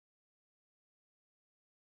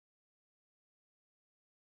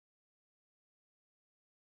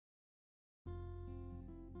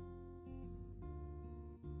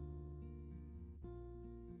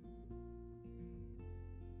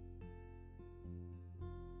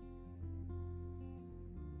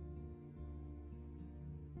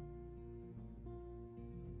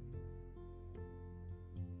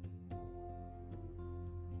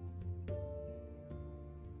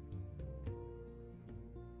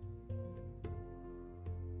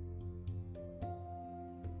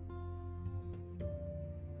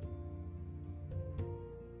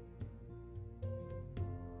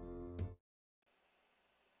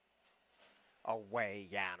Away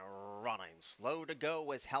and running. Slow to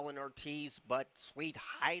go is Helen Ortiz, but Sweet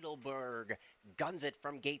Heidelberg guns it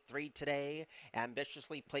from gate 3 today.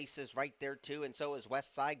 Ambitiously places right there too, and so is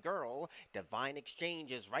West Side Girl. Divine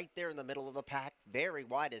Exchange is right there in the middle of the pack. Very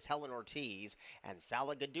wide is Helen Ortiz. And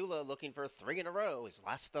Salagadula looking for 3 in a row is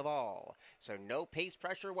last of all. So no pace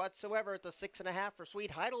pressure whatsoever at the 6.5 for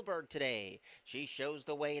Sweet Heidelberg today. She shows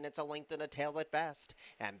the way, and it's a length and a tail at best.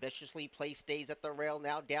 Ambitiously placed stays at the rail,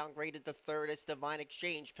 now downgraded to third as Divine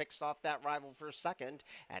Exchange picks off that rival for second.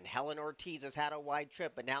 And Helen Ortiz has had a wide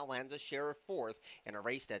trip, but now lands a share of fourth in a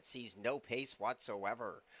race that sees no pace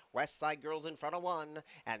whatsoever. West Side Girls in front of one,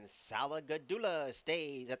 and Salagadula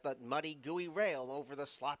stays at the muddy, gooey rail over the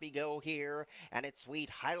sloppy go here. And it's Sweet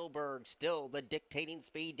Heidelberg still the dictating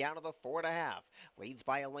speed down to the 4.5. Leads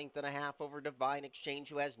by a length and a half over Divine Exchange,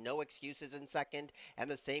 who has no excuses in second.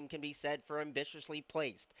 And the same can be said for Ambitiously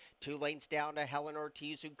Placed. 2 lanes down to Helen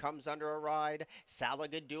Ortiz, who comes under a ride.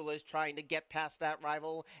 Salagadula is trying to get past that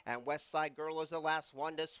rival, and West Side Girl is the last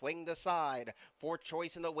one to swing the side. Fourth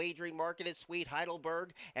choice in the wagering market is Sweet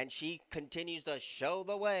Heidelberg, and she continues to show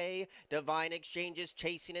the way. Divine Exchange is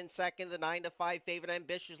chasing in second. The 9-5 favorite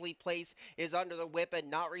Ambitiously Placed is under the whip and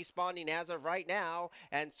not responding as of right now.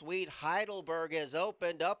 And Sweet Heidelberg has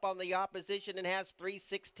opened up on the opposition and has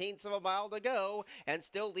 3/16 of a mile to go and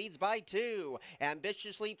still leads by 2.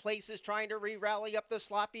 Ambitiously Placed is trying to re-rally up the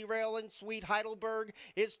sloppy rail, and Sweet Heidelberg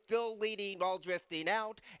is still leading while drifting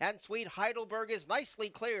out. And Sweet Heidelberg is nicely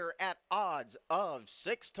clear at odds of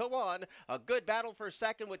 6-1. A good battle for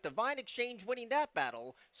second, with Divine Exchange winning that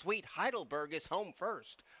battle. Sweet Heidelberg is home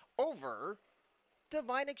first over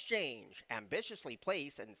Divine Exchange. Ambitiously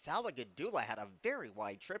Placed and Salagadula had a very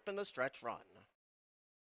wide trip in the stretch run.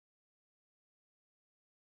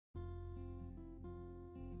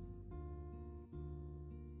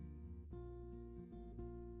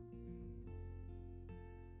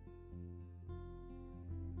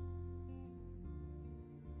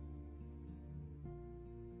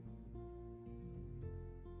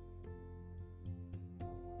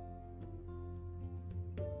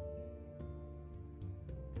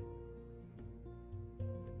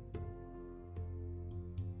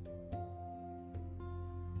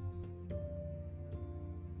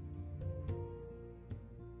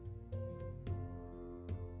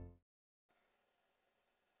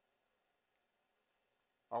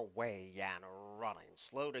 Away and running.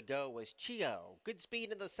 Slow to go was Chio. Good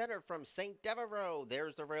speed in the center from St. Devereaux.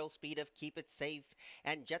 There's the rail speed of Keep It Safe.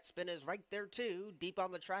 And Jetspin is right there too. Deep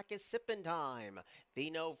on the track is Sippin' Time.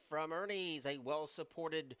 Vino from Ernie's, a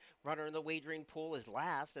well-supported runner in the wagering pool, is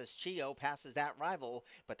last as Chio passes that rival.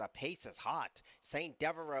 But the pace is hot. St.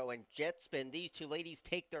 Devereaux and Jetspin, these two ladies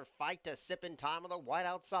take their fight to Sippin' Time on the wide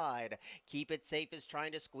outside. Keep It Safe is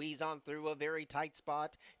trying to squeeze on through a very tight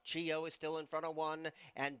spot. Chio is still in front of one.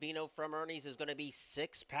 And Vino from Ernie's is going to be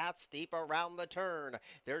 6 paths deep around the turn.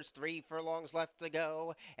 There's 3 furlongs left to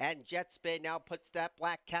go, and Jetspin now puts that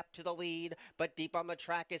black cap to the lead, but deep on the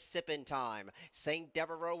track is Sippin' Time. St.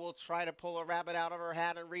 Devereaux will try to pull a rabbit out of her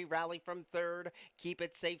hat and re-rally from third. Keep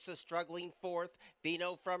It Safe's a struggling fourth.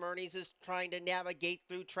 Vino from Ernie's is trying to navigate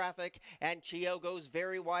through traffic, and Chio goes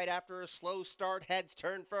very wide after a slow start, heads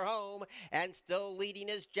turn for home, and still leading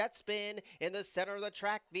is Jetspin. In the center of the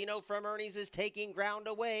track, Vino from Ernie's is taking ground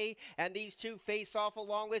away, and these two face off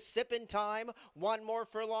along with Sippin' Time. 1 more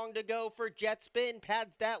furlong to go for Jetspin,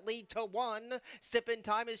 pads that lead to 1. Sippin'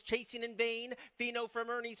 Time is chasing in vain. Vino from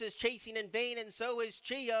Ernie's is chasing in vain, and so is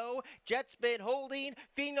Chio. Jetspin holding.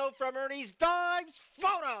 Vino from Ernie's dives.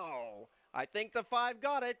 Photo! I think the 5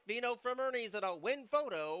 got it. Vino from Ernie's at a win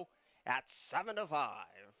photo at 7-5.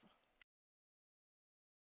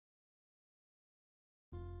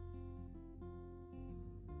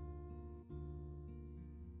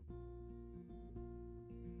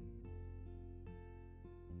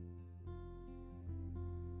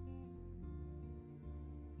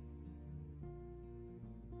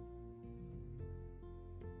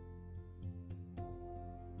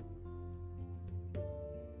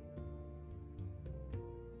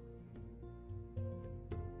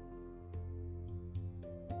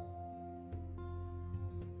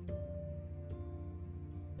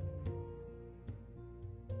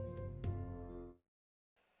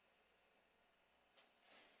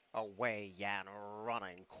 Away and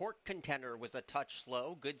running. Court Contender was a touch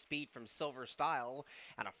slow. Good speed from Silver Style.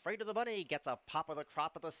 And Afraid of the Bunny gets a pop of the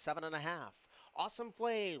crop at the 7.5. Awesome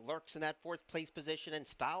Flay lurks in that fourth place position, and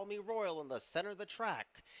Style Me Royal in the center of the track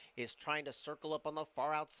is trying to circle up on the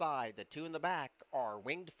far outside. The two in the back are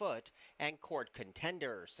Winged Foot and Court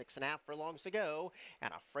Contender. 6.5 furlongs to go,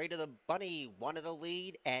 and Afraid of the Bunny wanted the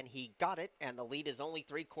lead, and he got it, and the lead is only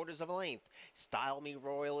 3/4 of a length. Style Me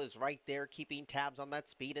Royal is right there keeping tabs on that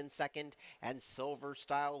speed in second, and Silver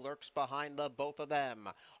Style lurks behind the both of them.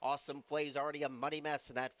 Awesome Flay's already a muddy mess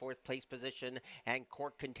in that fourth place position, and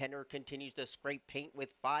Court Contender continues to scrape paint with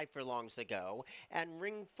 5 furlongs to go, and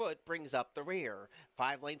Ring Foot brings up the rear.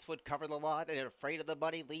 5 lengths would cover the lot, and Afraid of the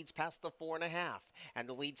Bunny leads past the 4.5, and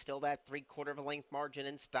the lead still that 3/4 of a length margin,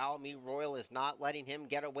 and Style Me Royal is not letting him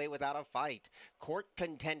get away without a fight. Court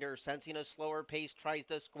Contender, sensing a slower pace, tries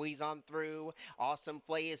to squeeze on through. Awesome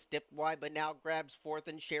Flay is dipped wide, but now grabs fourth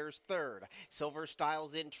and shares third. Silver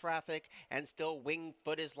Style's in traffic, and still Winged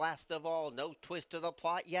Foot is last of all. No twist to the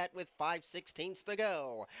plot yet with 5/16 to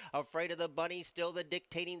go. Afraid of the Bunny, still the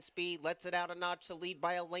dictating speed, lets it out a notch to lead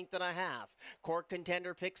by 1.5 lengths. Court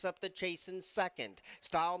Contender picks up the chase in second.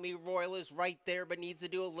 Style Me Royal is right there, but needs to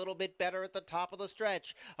do a little bit better at the top of the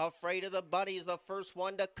stretch. Afraid of the Bunny is the first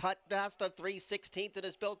one to cut past the 3/16 and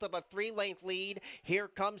has built up a 3-length lead. Here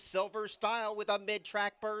comes Silver Style with a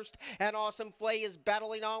mid-track burst, and Awesome Flay is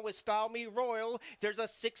battling on with Style Me Royal. There's a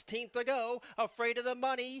 16th to go. Afraid of the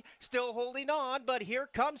Money still holding on, but here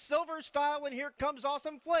comes Silver Style, and here comes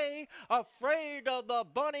Awesome Flay. Afraid of the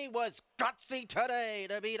Bunny was gutsy today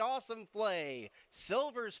to beat Awesome Flay,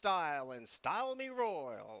 Silver Style, and Style Me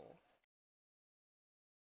Royal.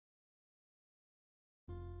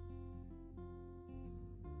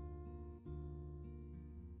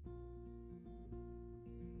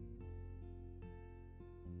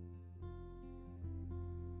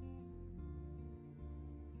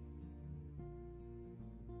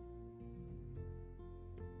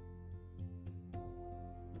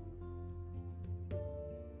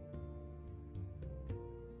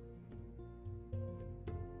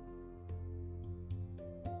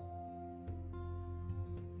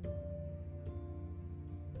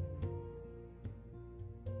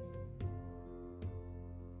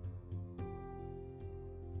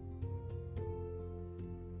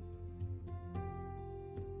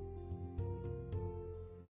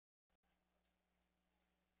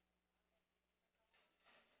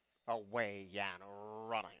 Away and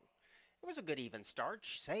running. It was a good even start.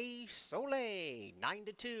 Say Soleil,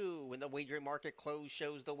 9-2. When the wagering market close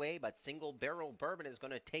shows the way, but Single Barrel Bourbon is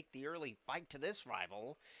going to take the early fight to this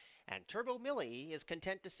rival. And Turbo Millie is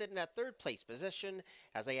content to sit in that third place position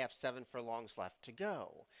as they have 7 furlongs left to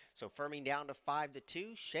go. So firming down to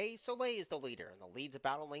 5-2, Chez Soleil is the leader, and the lead's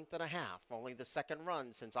about 1.5 lengths. Only the second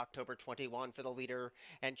run since October 21 for the leader,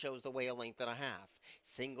 and shows the way 1.5 lengths.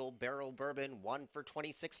 Single Barrel Bourbon, 1 for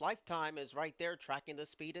 26 lifetime, is right there tracking the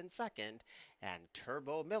speed in second. And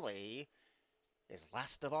Turbo Millie is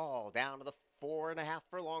last of all, down to the 4.5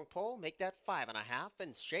 furlong pole, make that 5.5,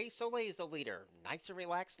 and Chez Soleil is the leader. Nice and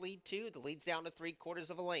relaxed lead too. The lead's down to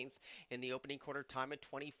 3/4 of a length in the opening quarter time at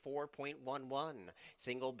 24.11.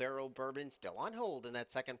 Single Barrel Bourbon still on hold in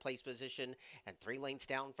that second place position, and 3 lengths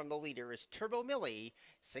down from the leader is Turbo Millie.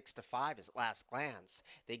 6-5 is last glance.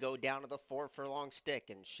 They go down to the 4 furlong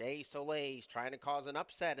stick, and Chez Soleil's trying to cause an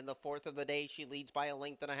upset in the fourth of the day. She leads by 1.5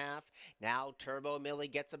 lengths. Now Turbo Millie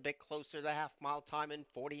gets a bit closer to the half-mile time in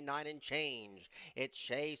 49 and change. It's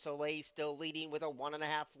Chez Soleil still leading with a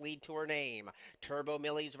 1.5 lead to her name. Turbo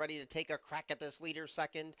Millie's ready to take a crack at this leader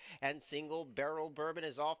second, and Single Barrel Bourbon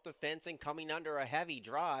is off the fence and coming under a heavy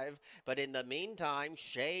drive. But in the meantime,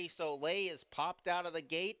 Chez Soleil is popped out of the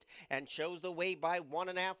gate and shows the way by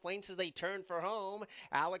 1.5 lengths as they turn for home.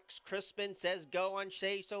 Alex Crispin says go on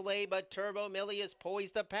Chez Soleil, but Turbo Millie is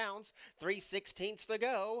poised to pounce. 3/16 to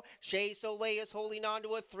go. Chez Soleil is holding on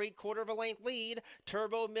to a 3/4 of a length lead.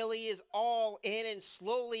 Turbo Millie is all in and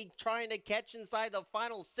slowly trying to catch inside the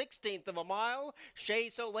final 16th of a mile. Chez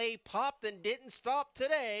Soleil popped and didn't stop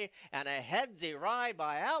today, and a headsy ride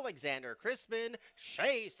by Alexander Crispin.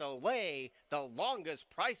 Chez Soleil, the longest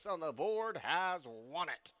price on the board, has won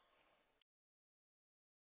it.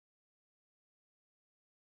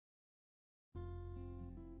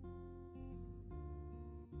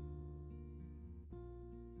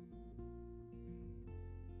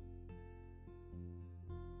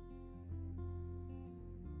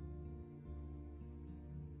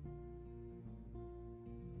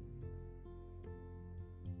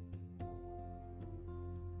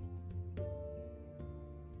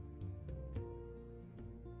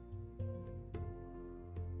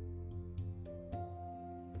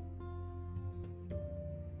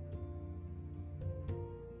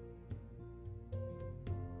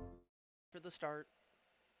 For the start.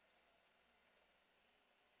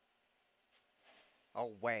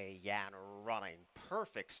 Away and running.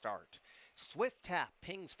 Perfect start. Swift Tap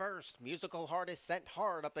pings first. Musical Heart is sent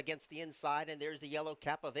hard up against the inside, and there's the yellow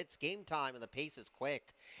cap of It's Game Time, and the pace is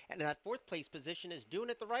quick. And in that fourth place position is Doing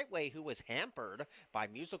It the Right Way, who was hampered by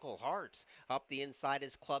Musical Heart. Up the inside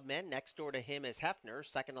is Clubmen. Next door to him is Hefner.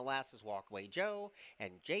 Second to last is Walkaway Joe.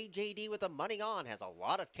 And JJD with the money on has a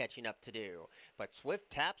lot of catching up to do. But Swift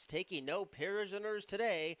Tap's taking no prisoners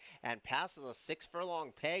today and passes a 6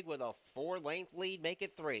 furlong peg with a 4-length lead, make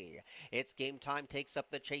it 3. It's Game Time takes up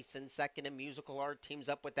the chase in second, and Musical Art teams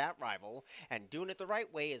up with that rival. And Doing It the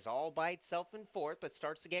Right Way is all by itself in fourth, but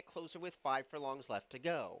starts to get closer with 5 furlongs left to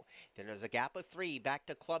go. Then there's a gap of 3 back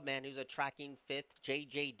to Clubman, who's a tracking fifth.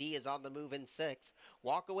 JJD is on the move in sixth.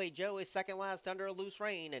 Walkaway Joe is second last under a loose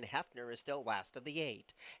rein, and Hefner is still last of the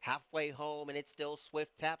 8. Halfway home, and it's still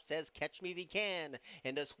Swift Tap says, "Catch me if you can,"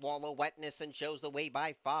 in this wall of wetness, and shows the way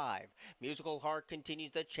by 5. Musical Heart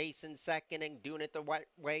continues to chase in second, and Doing It the Right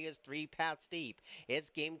Way is 3 paths deep. It's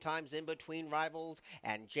Game Time's in between rivals,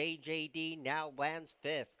 and JJD now lands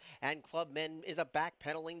 5th. And Clubmen is a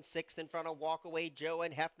backpedaling 6th in front of Walkaway Joe,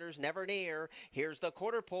 and Hefner's never near. Here's the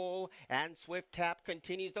quarter pole, and Swift Tap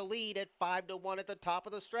continues to lead at 5-1 at the top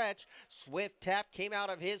of the stretch. Swift Tap came out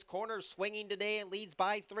of his corner swinging today and leads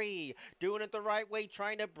by 3. Doing It the Right Way,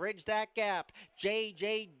 trying to bridge that gap.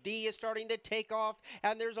 JJD is starting to take off,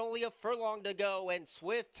 and there's only a furlong to go, and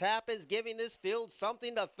Swift Tap is giving this field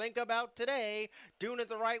something to think about today. Doing It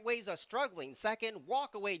the Right Way is a struggling second.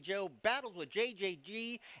 Walkaway Joe battles with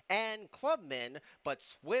JJG and Clubmen, but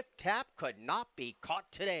Swift Tap could not be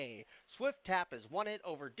caught today. Swift Tap has won it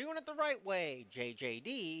over Doing It the Right Way,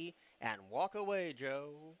 JJD, and Walkaway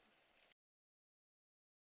Joe.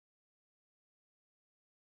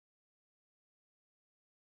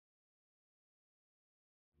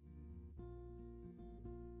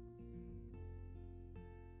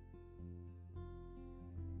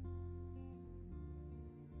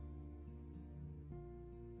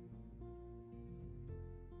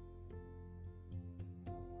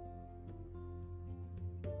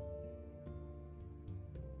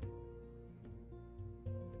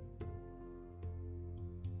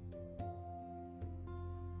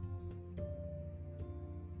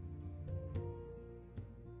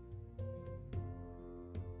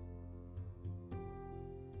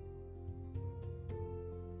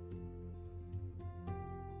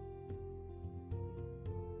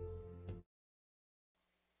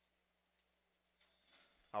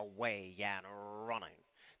 Away and running.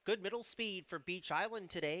 Good middle speed for Beach Island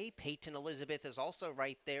today. Peyton Elizabeth is also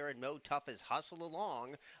right there, and Mo Tough is hustled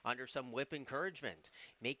along under some whip encouragement.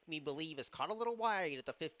 Make Me Believe is caught a little wide at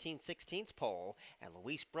the 15/16 pole, and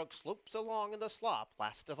Luis Brooks loops along in the slop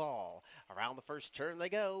last of all. Around the first turn they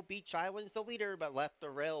go. Beach Island's the leader, but left the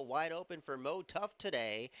rail wide open for Mo Tough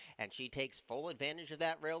today, and she takes full advantage of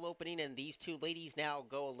that rail opening, and these two ladies now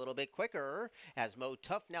go a little bit quicker as Mo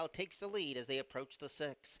Tough now takes the lead as they approach the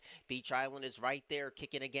 6. Beach Island is right there,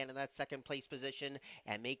 kicking again in that second place position,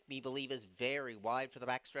 and Make Me Believe is very wide for the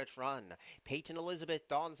backstretch run. Peyton Elizabeth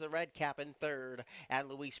dons the red cap in third, and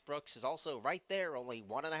Luis Brooks is also right there. Only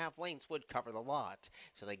 1.5 lengths would cover the lot.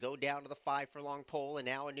 So they go down to the 5 furlong pole, and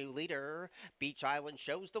now a new leader. Beach Island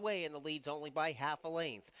shows the way, and the lead's only by half a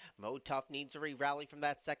length. Mo Tough needs a re-rally from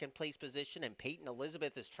that second place position, and Peyton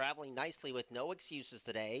Elizabeth is traveling nicely with no excuses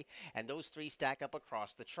today, and those 3 stack up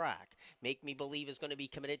across the track. Make Me Believe is going to be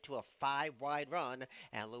committed to a 5-wide run,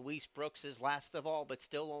 and Luis Brooks is last of all, but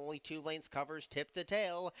still only 2 lengths covers tip to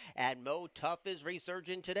tail, and Mo Tough is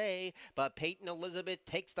resurgent today, but Peyton Elizabeth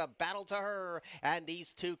takes the battle to her, and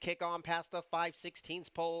these two kick on past the 5/16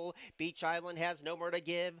 pole. Beach Island has no more to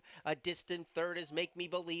give. A distant third is Make Me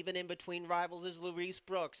Believe, and in between rivals is Luis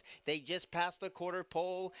Brooks. They just passed the quarter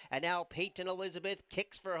pole, and now Peyton Elizabeth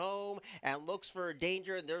kicks for home and looks for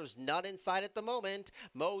danger, and there's none in sight at the moment.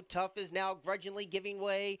 Mo Tough is now grudgingly giving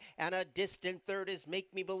way, and a distant third is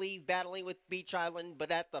Make Me Believe battling with Beach Island,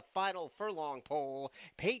 but at the final furlong pole,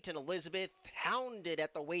 Peyton Elizabeth, hounded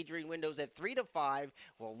at the wagering windows at 3-5,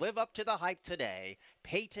 will live up to the hype today.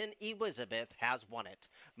 Peyton Elizabeth has won it.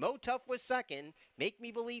 Mo Tough was second, Make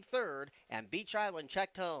Me Believe third, and Beach Island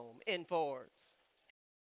checked home in fourth.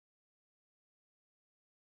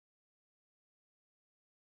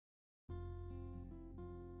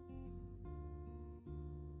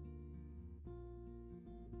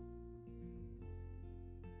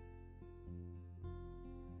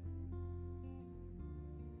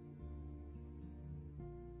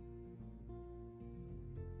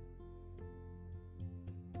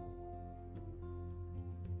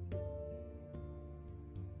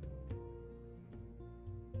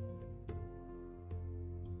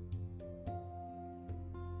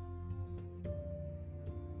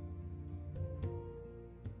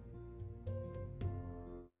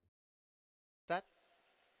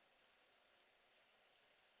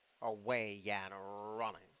 away and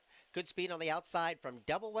running. Good speed on the outside from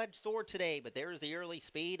Double-Edged Sword today, but there's the early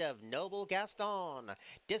speed of Noble Gaston.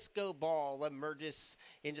 Disco Ball emerges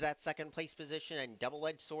into that second place position, and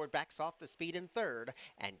Double-Edged Sword backs off the speed in third,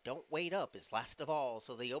 and Don't Wait Up is last of all.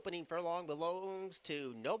 So the opening furlong belongs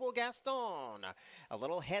to Noble Gaston. A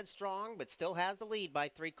little headstrong, but still has the lead by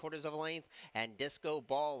 3/4 of a length, and Disco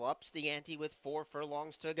Ball ups the ante with 4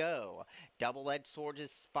 furlongs to go. Double-Edged Sword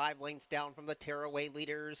is 5 lengths down from the tearaway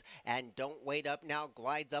leaders, and Don't Wait Up now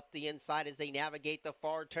glides up the inside as they navigate the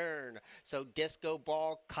far turn. So Disco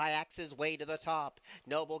Ball kayaks his way to the top.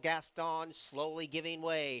 Noble Gaston slowly giving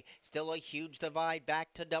way. Still a huge divide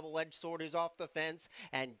back to Double-Edged Sword, who's off the fence,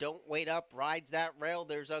 and Don't Wait Up rides that rail.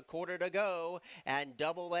 There's a quarter to go, and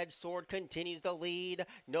Double-Edged Sword continues to lead.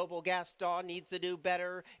 Noble Gaston needs to do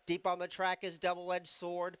better. Deep on the track is Double-Edged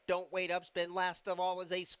Sword. Don't Wait Up's been last of all as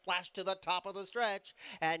they splash to the top of the stretch,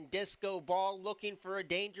 and Disco Ball looking for a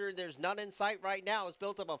danger. There's none in sight right now. It's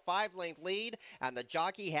built up a 5-length lead, and the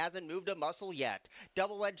jockey hasn't moved a muscle yet.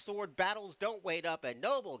 Double-Edged Sword battles Don't Wait Up and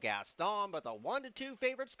Noble Gaston, but the 1-2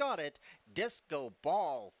 favorites got it. Disco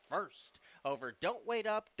Ball first over Don't Wait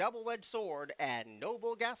Up, Double-Edged Sword, and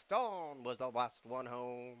Noble Gaston was the last one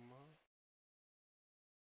home.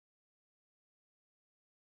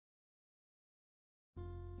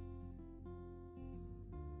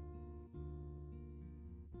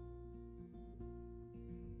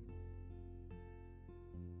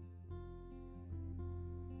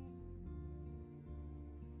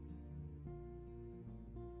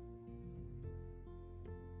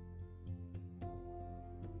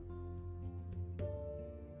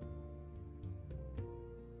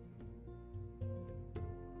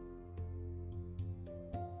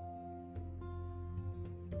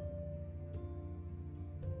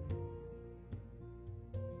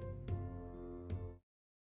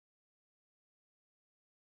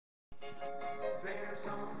 There's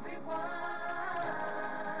only one